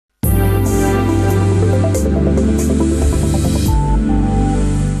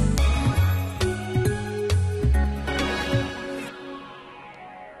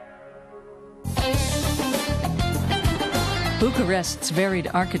Bucharest's varied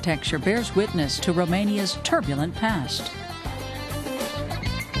architecture bears witness to Romania's turbulent past.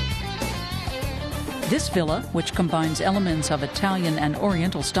 This villa, which combines elements of Italian and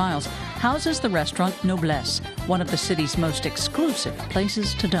Oriental styles, houses the restaurant Noblesse, one of the city's most exclusive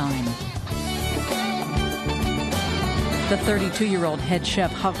places to dine. The 32-year-old head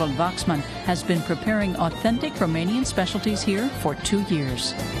chef Harald Vachsmann has been preparing authentic Romanian specialties here for 2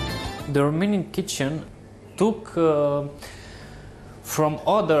 years. The Romanian kitchen took from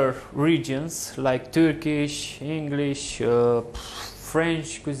other regions like Turkish, English,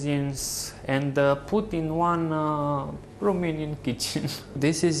 French cuisines and put in one Romanian kitchen.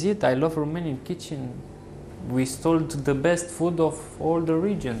 This is it. I love Romanian kitchen. We stole the best food of all the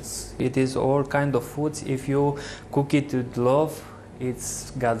regions. It is all kind of foods. If you cook it with love,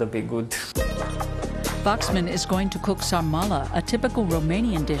 it's gotta be good. Vachsmann is going to cook sarmale, a typical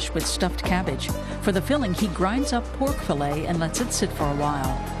Romanian dish with stuffed cabbage. For the filling, he grinds up pork fillet and lets it sit for a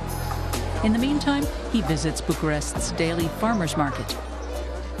while. In the meantime, he visits Bucharest's daily farmers market.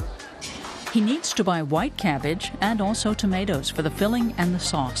 He needs to buy white cabbage and also tomatoes for the filling and the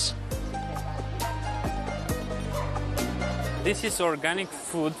sauce. This is organic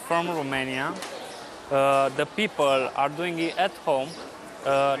food from Romania. The people are doing it at home.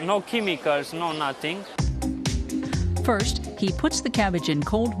 No chemicals, no nothing. First, he puts the cabbage in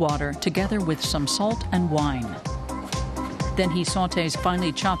cold water together with some salt and wine. Then he sautés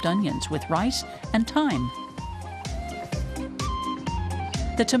finely chopped onions with rice and thyme.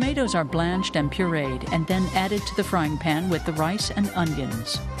 The tomatoes are blanched and pureed and then added to the frying pan with the rice and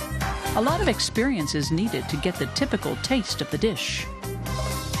onions. A lot of experience is needed to get the typical taste of the dish.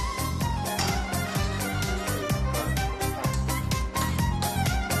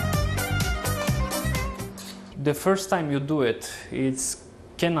 The first time you do it, it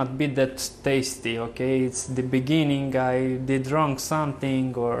cannot be that tasty, okay? It's the beginning, I did wrong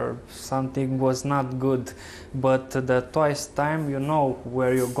something or something was not good. But the twice time, you know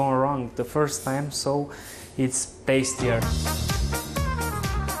where you're going wrong the first time, so it's tastier.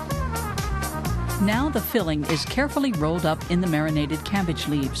 Now the filling is carefully rolled up in the marinated cabbage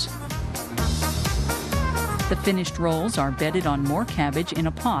leaves. The finished rolls are bedded on more cabbage in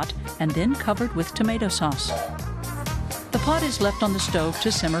a pot and then covered with tomato sauce. The pot is left on the stove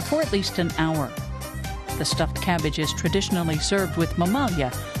to simmer for at least an hour. The stuffed cabbage is traditionally served with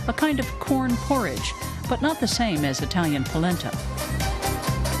Mămăligă, a kind of corn porridge, but not the same as Italian polenta.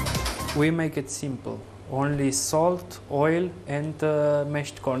 We make it simple. Only salt, oil and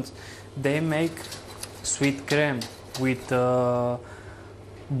mashed corns. They make sweet cream with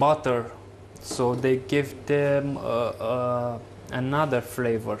butter, so they give them another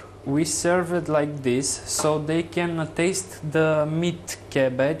flavor. We serve it like this so they can taste the meat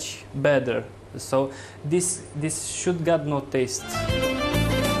cabbage better. So this should got no taste.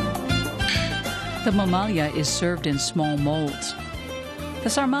 The Mămăligă is served in small molds. The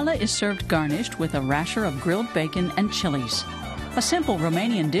sarmale is served garnished with a rasher of grilled bacon and chilies. A simple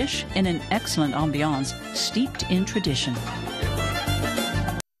Romanian dish in an excellent ambiance steeped in tradition.